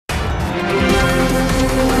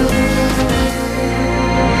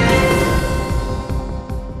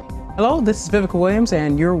Hello, this is Vivica Williams,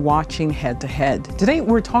 and you're watching Head to Head. Today,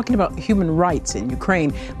 we're talking about human rights in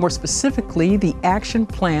Ukraine, more specifically, the action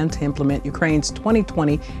plan to implement Ukraine's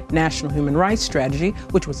 2020 National Human Rights Strategy,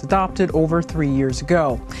 which was adopted over 3 years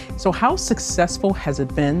ago. So how successful has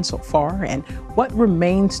it been so far, and what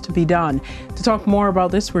remains to be done? To talk more about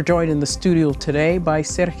this, we're joined in the studio today by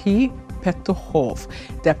Serhiy Petukhov,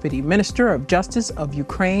 Deputy Minister of Justice of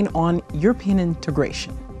Ukraine on European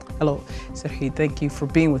integration. Hello, Serhiy, thank you for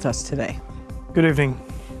being with us today. Good evening.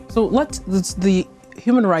 So the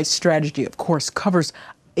human rights strategy, of course, covers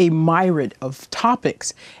a myriad of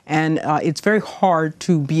topics, and it's very hard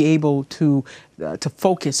to be able to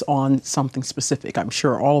focus on something specific. I'm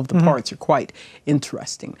sure all of the parts are quite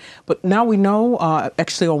interesting. But now we know,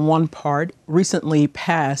 actually on one part, recently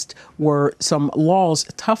passed were some laws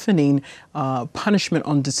toughening punishment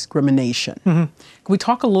on discrimination. Can we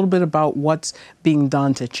talk a little bit about what's being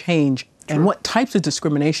done to change and what types of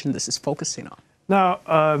discrimination this is focusing on? Now,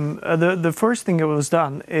 the first thing that was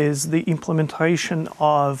done is the implementation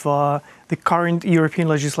of the current European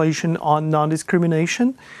legislation on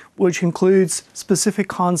non-discrimination, which includes specific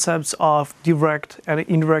concepts of direct and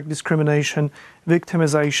indirect discrimination,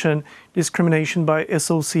 victimization, discrimination by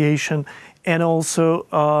association, and also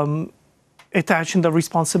attaching the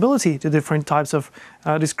responsibility to different types of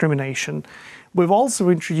discrimination. We've also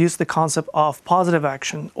introduced the concept of positive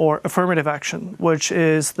action or affirmative action, which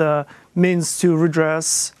is the means to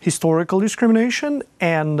redress historical discrimination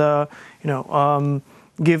and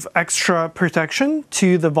give extra protection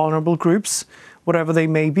to the vulnerable groups, whatever they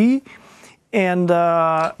may be. And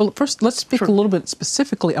well, first, let's speak a little bit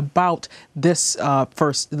specifically about this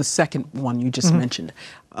the second one you just mentioned,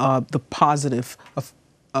 the positive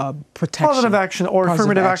protection. Positive action or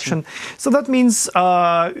affirmative action. So that means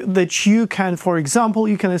that you can, for example,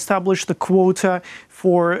 you can establish the quota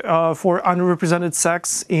for underrepresented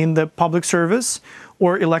sex in the public service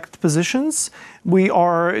or elected positions. We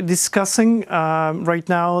are discussing right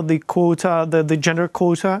now the quota, the gender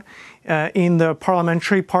quota in the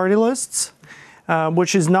parliamentary party lists,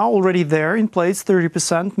 which is now already there in place,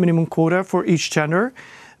 30% minimum quota for each gender,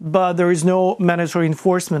 but there is no mandatory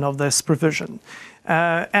enforcement of this provision.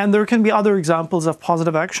 And there can be other examples of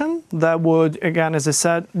positive action that would, again, as I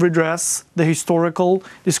said, redress the historical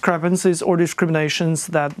discrepancies or discriminations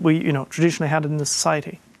that we, traditionally had in the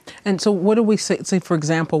society. And so what do we say, for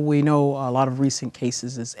example, we know a lot of recent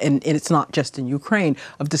cases, and it's not just in Ukraine,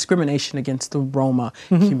 of discrimination against the Roma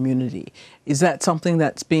community. Is that something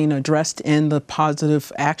that's being addressed in the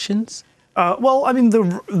positive actions? Well, I mean,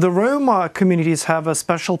 the Roma communities have a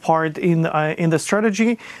special part in the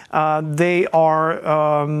strategy. They are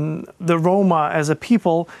the Roma as a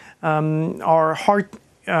people are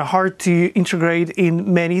hard to integrate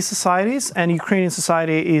in many societies, and Ukrainian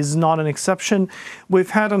society is not an exception. We've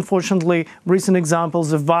had, unfortunately, recent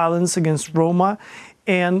examples of violence against Roma,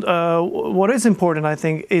 and what is important, I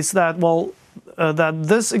think, is that that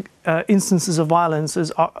these instances of violence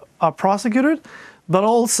are prosecuted, but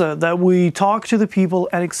also that we talk to the people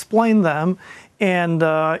and explain them and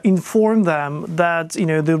inform them that,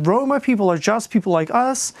 the Roma people are just people like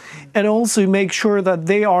us, and also make sure that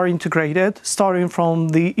they are integrated, starting from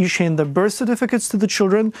the issuing the birth certificates to the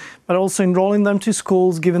children, but also enrolling them to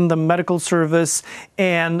schools, giving them medical service,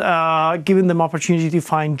 and giving them opportunity to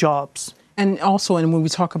find jobs. And also, and when we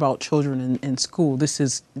talk about children in school, this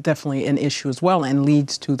is definitely an issue as well and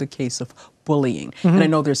leads to the case of bullying. And I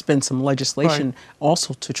know there's been some legislation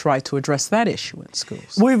also to try to address that issue in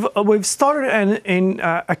schools. We've started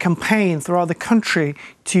a campaign throughout the country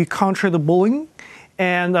to counter the bullying.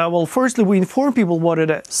 And well, firstly, we inform people what it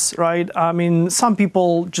is, right? I mean, some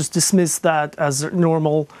people just dismiss that as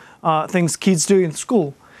normal things kids do in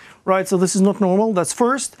school, right? So this is not normal, that's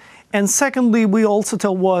first. And secondly, we also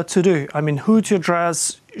tell what to do. I mean, who to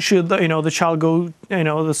address. Should the child go,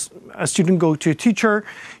 a student go to a teacher?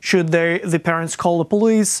 Should the parents call the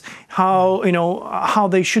police? How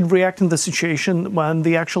they should react in the situation when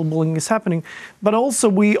the actual bullying is happening. But also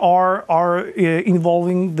we are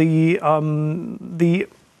involving the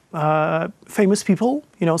famous people,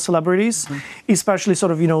 celebrities, especially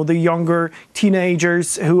sort of, the younger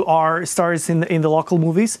teenagers who are stars in the local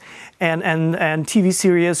movies and TV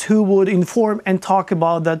series, who would inform and talk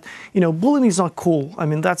about that, bullying is not cool. I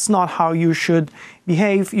mean, that's not how you should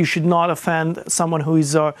behave. You should not offend someone who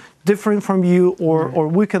is different from you or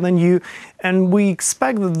weaker than you. And we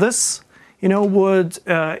expect that this, would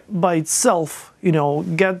by itself,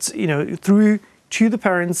 get, through to the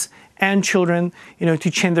parents and children, to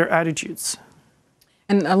change their attitudes.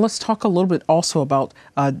 And let's talk a little bit also about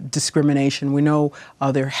discrimination. We know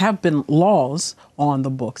there have been laws on the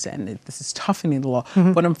books, and this is toughening the law.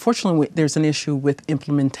 But unfortunately, there's an issue with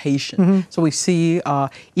implementation. So we see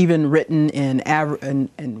even written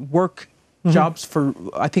in work jobs for,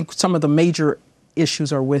 I think some of the major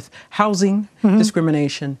issues are with housing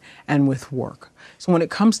discrimination and with work. So when it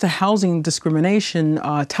comes to housing discrimination,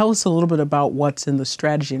 tell us a little bit about what's in the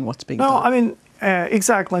strategy and what's being done. I mean,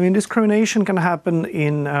 exactly. I mean, discrimination can happen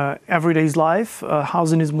in everyday's life.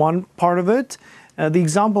 Housing is one part of it. The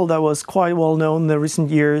example that was quite well known in the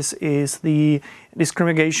recent years is the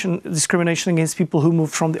discrimination against people who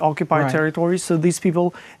moved from the occupied territories. So these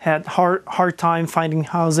people had hard time finding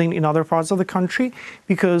housing in other parts of the country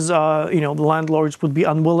because the landlords would be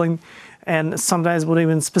unwilling, and sometimes would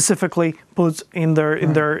even specifically put in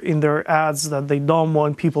their ads that they don't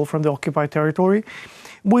want people from the occupied territory.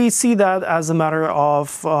 We see that as a matter of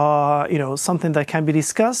something that can be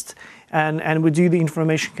discussed, and we do the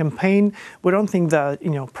information campaign. We don't think that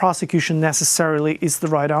prosecution necessarily is the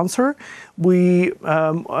right answer. We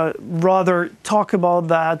rather talk about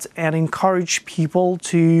that and encourage people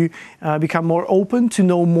to become more open, to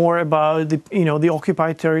know more about the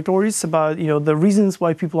occupied territories, about the reasons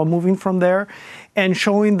why people are moving from there, and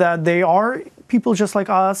showing that they are people just like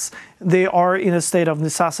us. They are in a state of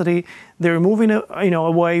necessity. They're moving,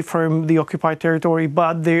 away from the occupied territory,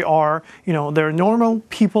 but they are, they're normal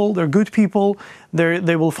people. They're good people.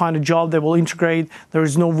 They will find a job. They will integrate. There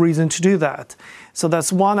is no reason to do that. So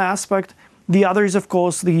that's one aspect. The other is, of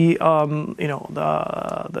course, the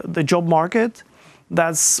job market.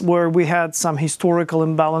 That's where we had some historical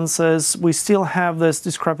imbalances. We still have this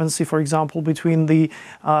discrepancy, for example, between the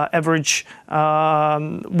average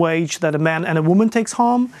wage that a man and a woman takes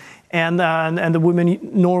home, and the women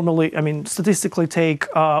normally, statistically take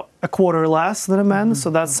a quarter less than a man. So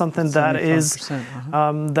that's something that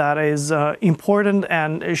is important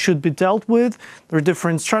and it should be dealt with. There are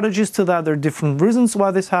different strategies to that. There are different reasons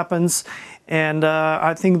why this happens, and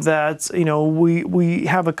I think that we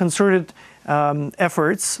have a concerted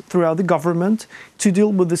efforts throughout the government to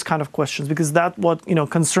deal with this kind of questions, because that's what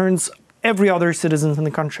concerns every other citizen in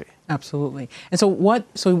the country. Absolutely. And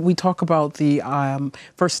so we talk about the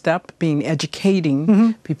first step being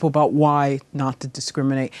educating people about why not to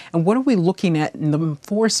discriminate. And what are we looking at in the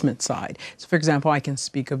enforcement side? So, for example, I can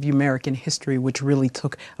speak of American history, which really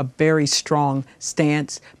took a very strong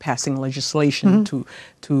stance, passing legislation to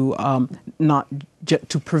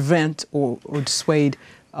prevent or dissuade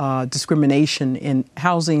discrimination in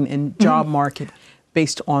housing and job market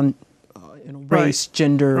based on race,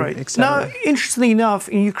 gender, etc. Now, interestingly enough,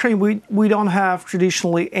 in Ukraine, we don't have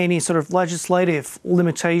traditionally any sort of legislative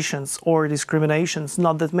limitations or discriminations,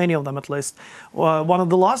 not that many of them at least. One of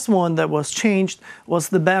the last one that was changed was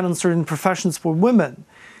the ban on certain professions for women,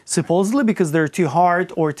 supposedly because they're too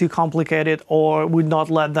hard or too complicated or would not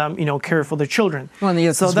let them, care for their children. Well,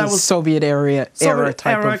 yes, so that was Soviet era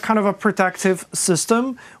type of kind of a protective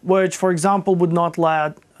system, which, for example, would not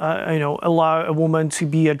let allow a woman to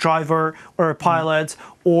be a driver or a pilot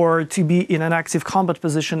or to be in an active combat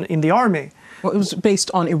position in the army. Well, it was based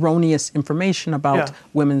on erroneous information about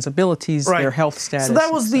women's abilities, their health status. So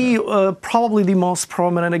that was the probably the most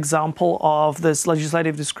prominent example of this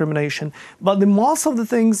legislative discrimination. But most of the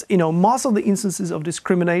things, most of the instances of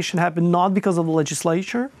discrimination happen not because of the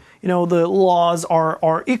legislature. The laws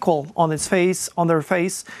are equal on their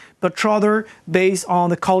face, but rather based on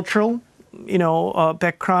the cultural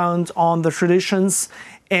background, on the traditions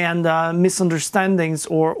and misunderstandings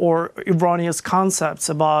or erroneous concepts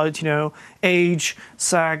about, age,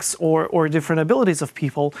 sex, or different abilities of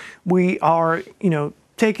people. We are,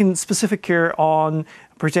 taking specific care on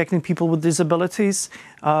protecting people with disabilities,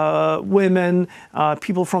 women,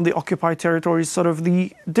 people from the occupied territories, sort of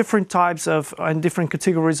the different types of and different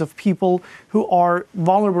categories of people who are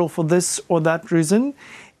vulnerable for this or that reason.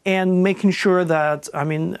 And making sure that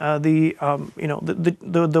the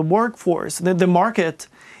workforce, the market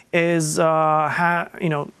is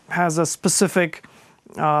has a specific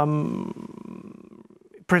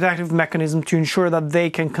protective mechanism to ensure that they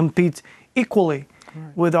can compete equally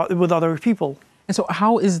with other people. And so,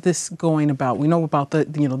 how is this going about? We know about the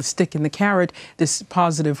the stick and the carrot, this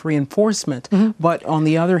positive reinforcement, but on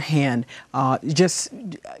the other hand, just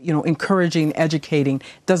encouraging, educating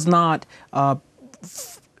does not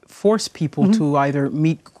force people to either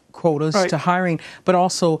meet quotas to hiring, but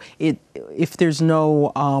also if there's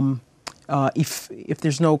no if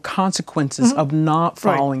there's no consequences of not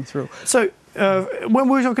following through. So when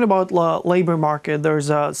we're talking about labor market, there's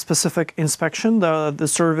a specific inspection, the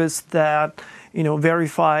service that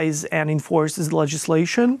verifies and enforces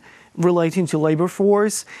legislation. relating to labor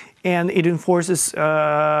force, and it enforces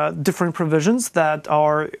different provisions that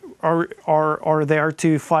are there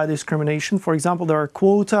to fight discrimination. For example, there are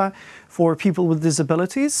quota for people with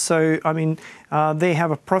disabilities. So, I mean, they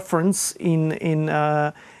have a preference when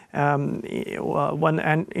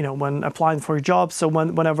applying for a job. So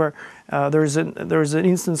whenever there's an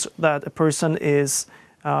instance that a person is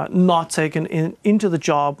not taken into the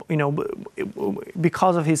job,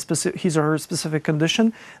 because of his or her specific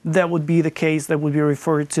condition, that would be the case that would be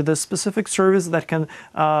referred to the specific service that can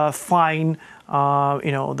fine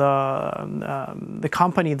the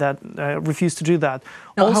company that refused to do that.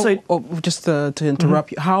 Now, also, just to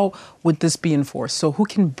interrupt you, how would this be enforced? So who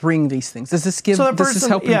can bring these things? Does this give? Does this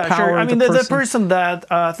help empower sure. I mean, the the person that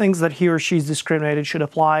thinks that he or she is discriminated should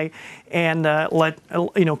apply and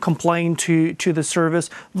complain to the service.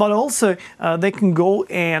 But also, they can go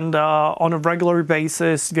and on a regular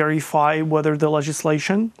basis verify whether the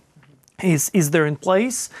legislation is there in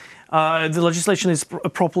place. The legislation is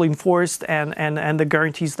properly enforced, and the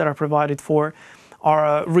guarantees that are provided for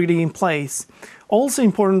are really in place. Also,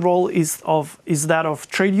 important role is that of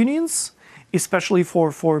trade unions, especially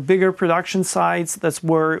for bigger production sites. That's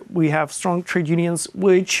where we have strong trade unions,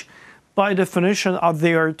 which by definition are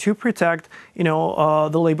there to protect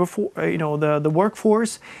the labor the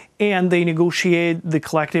workforce, and they negotiate the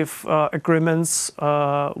collective agreements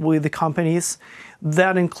with the companies.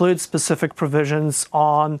 That includes specific provisions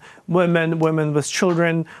on women with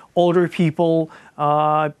children, older people,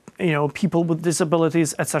 people with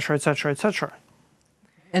disabilities, etc., etc., etc.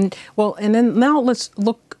 And then now let's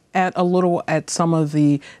look at some of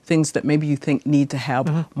the things that maybe you think need to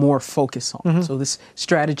have more focus on. So this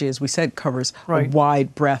strategy, as we said, covers a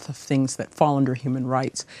wide breadth of things that fall under human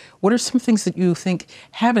rights. What are some things that you think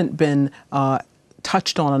haven't been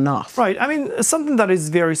touched on enough? Right. I mean, something that is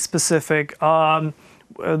very specific.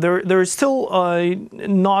 There is still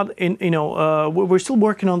not in we're still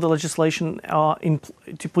working on the legislation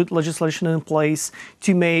to put legislation in place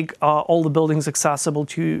to make all the buildings accessible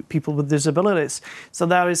to people with disabilities. So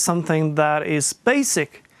that is something that is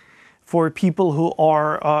basic for people who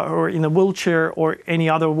are or in a wheelchair or any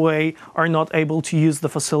other way are not able to use the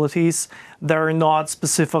facilities. They're not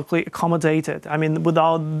specifically accommodated. I mean,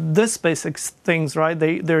 without this basic things, right,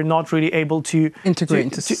 they're not really able to integrate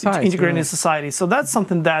into society. Into society. So that's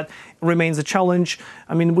something that remains a challenge.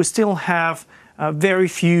 I mean, we still have very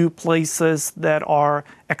few places that are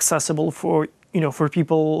accessible for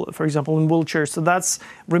people, for example, in wheelchairs. So that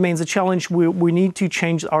remains a challenge. We need to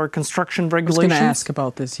change our construction regulations. I was going to ask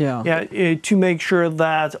about this, yeah, to make sure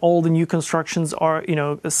that all the new constructions are,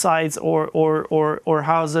 sites or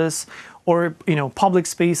houses or public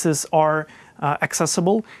spaces are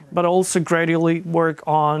accessible, but also gradually work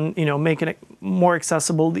on making it more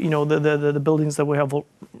accessible. The buildings that we have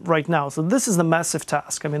right now. So this is a massive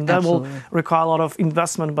task. I mean, that will require a lot of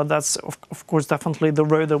investment, but that's of course definitely the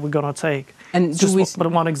road that we're going to take. And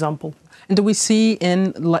but one example. And do we see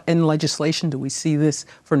in legislation? Do we see this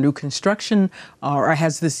for new construction, or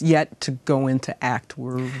has this yet to go into act?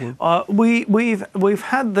 We've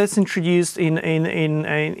had this introduced in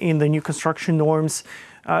the new construction norms.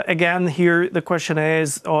 Again, here the question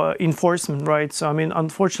is enforcement, right? So I mean,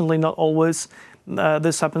 unfortunately, not always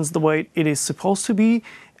this happens the way it is supposed to be,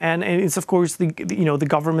 and it's of course the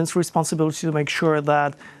government's responsibility to make sure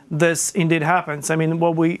that this indeed happens. I mean,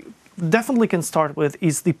 what we definitely can start with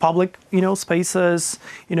is the public, spaces,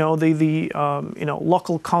 the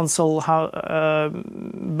local council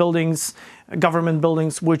buildings, government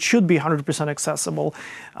buildings, which should be 100% accessible.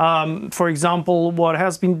 For example, what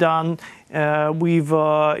has been done, we've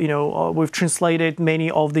translated many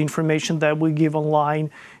of the information that we give online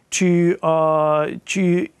to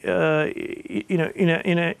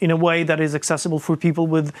in a way that is accessible for people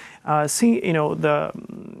with the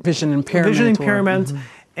vision impairment.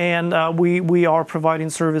 And we are providing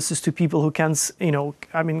services to people who can see,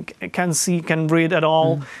 can read at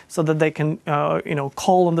all, so that they can,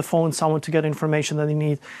 call on the phone someone to get information that they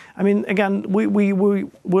need. I mean, again,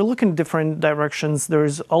 we're looking in different directions.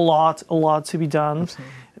 There's a lot to be done.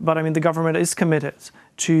 Absolutely. But I mean, the government is committed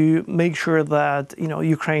to make sure that,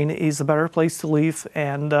 Ukraine is a better place to live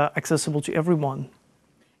and accessible to everyone.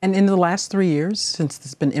 And in the last 3 years, since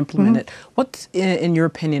it's been implemented, what, in your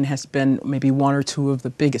opinion, has been maybe one or two of the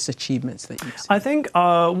biggest achievements that you've seen? I think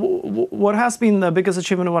what has been the biggest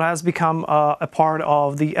achievement, what has become a part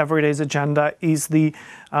of the everyday's agenda, is the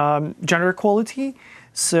gender equality.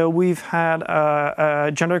 So we've had a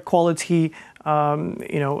gender equality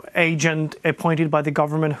agent appointed by the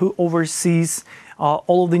government who oversees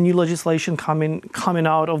all of the new legislation coming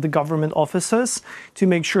out of the government offices to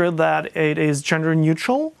make sure that it is gender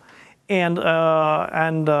neutral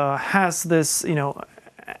and has this,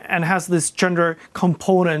 and has this gender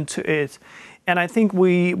component to it. And I think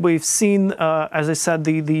we've seen, as I said,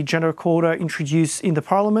 the gender quota introduced in the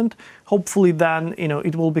parliament. Hopefully then,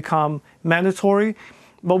 it will become mandatory.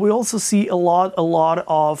 But we also see a lot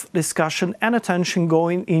of discussion and attention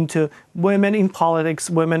going into women in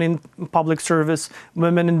politics, women in public service,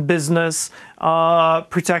 women in business,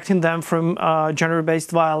 protecting them from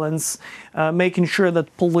gender-based violence, making sure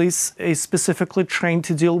that police is specifically trained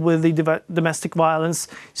to deal with the domestic violence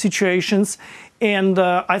situations. And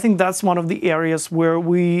I think that's one of the areas where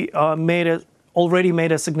we already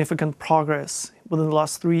made a significant progress within the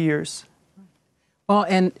last 3 years. Well,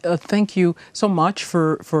 and thank you so much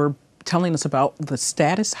for telling us about the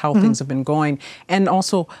status, how things have been going, and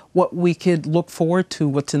also what we could look forward to,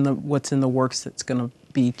 what's in the works that's going to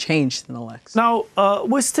be changed in the next. Now,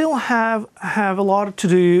 we still have a lot to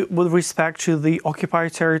do with respect to the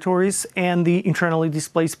occupied territories and the internally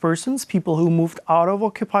displaced persons, people who moved out of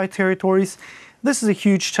occupied territories. This is a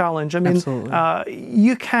huge challenge. I mean,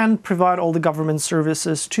 you can provide all the government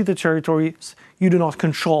services to the territories you do not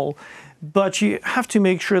control, but you have to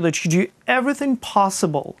make sure that you do everything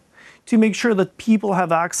possible to make sure that people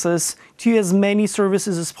have access to as many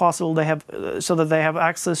services as possible. So that they have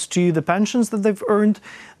access to the pensions that they've earned,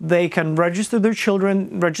 they can register their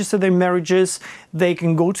children, register their marriages, they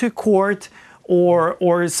can go to court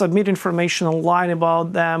or submit information online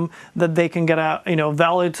about them, that they can get a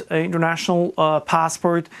valid international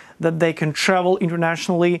passport, that they can travel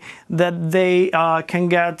internationally, that they can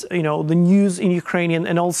get the news in Ukrainian,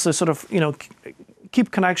 and also sort of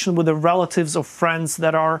keep connection with the relatives or friends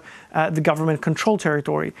that are the government-controlled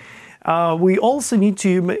territory. We also need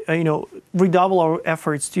to redouble our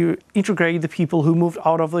efforts to integrate the people who moved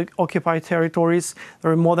out of the occupied territories.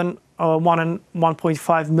 There are more than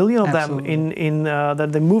 1.5 million of them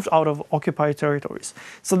that they moved out of occupied territories.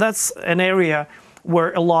 So that's an area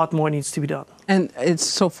where a lot more needs to be done. And it's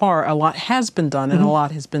so far a lot has been done, and a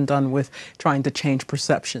lot has been done with trying to change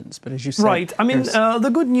perceptions. But as you said, right. I mean,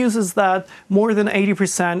 the good news is that more than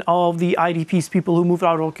 80% of the IDPs, people who moved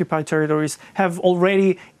out of occupied territories, have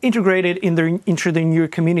already integrated into their new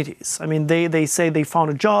communities. I mean, they say they found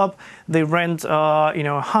a job, they rent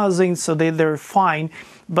housing, so they're fine.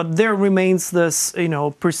 But there remains this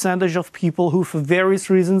percentage of people who, for various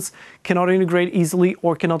reasons, cannot integrate easily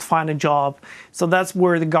or cannot find a job. So that's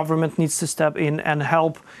where the government needs to step in and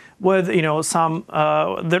help with some.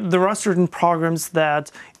 There are certain programs that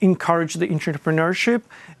encourage the entrepreneurship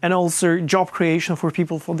and also job creation for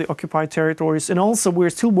people from the occupied territories. And also,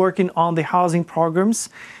 we're still working on the housing programs,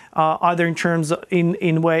 either in terms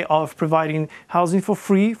in way of providing housing for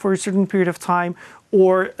free for a certain period of time,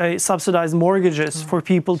 or subsidized mortgages for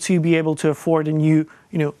people to be able to afford a new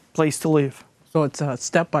place to live. So it's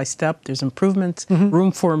step by step. There's improvements,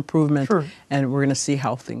 room for improvement, and we're going to see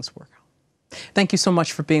how things work out. Thank you so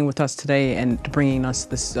much for being with us today and bringing us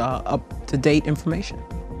this up-to-date information.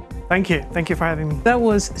 Thank you. Thank you for having me. That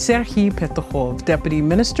was Serhiy Petukhov, Deputy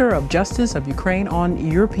Minister of Justice of Ukraine on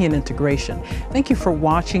European integration. Thank you for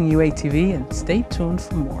watching UATV, and stay tuned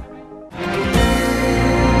for more.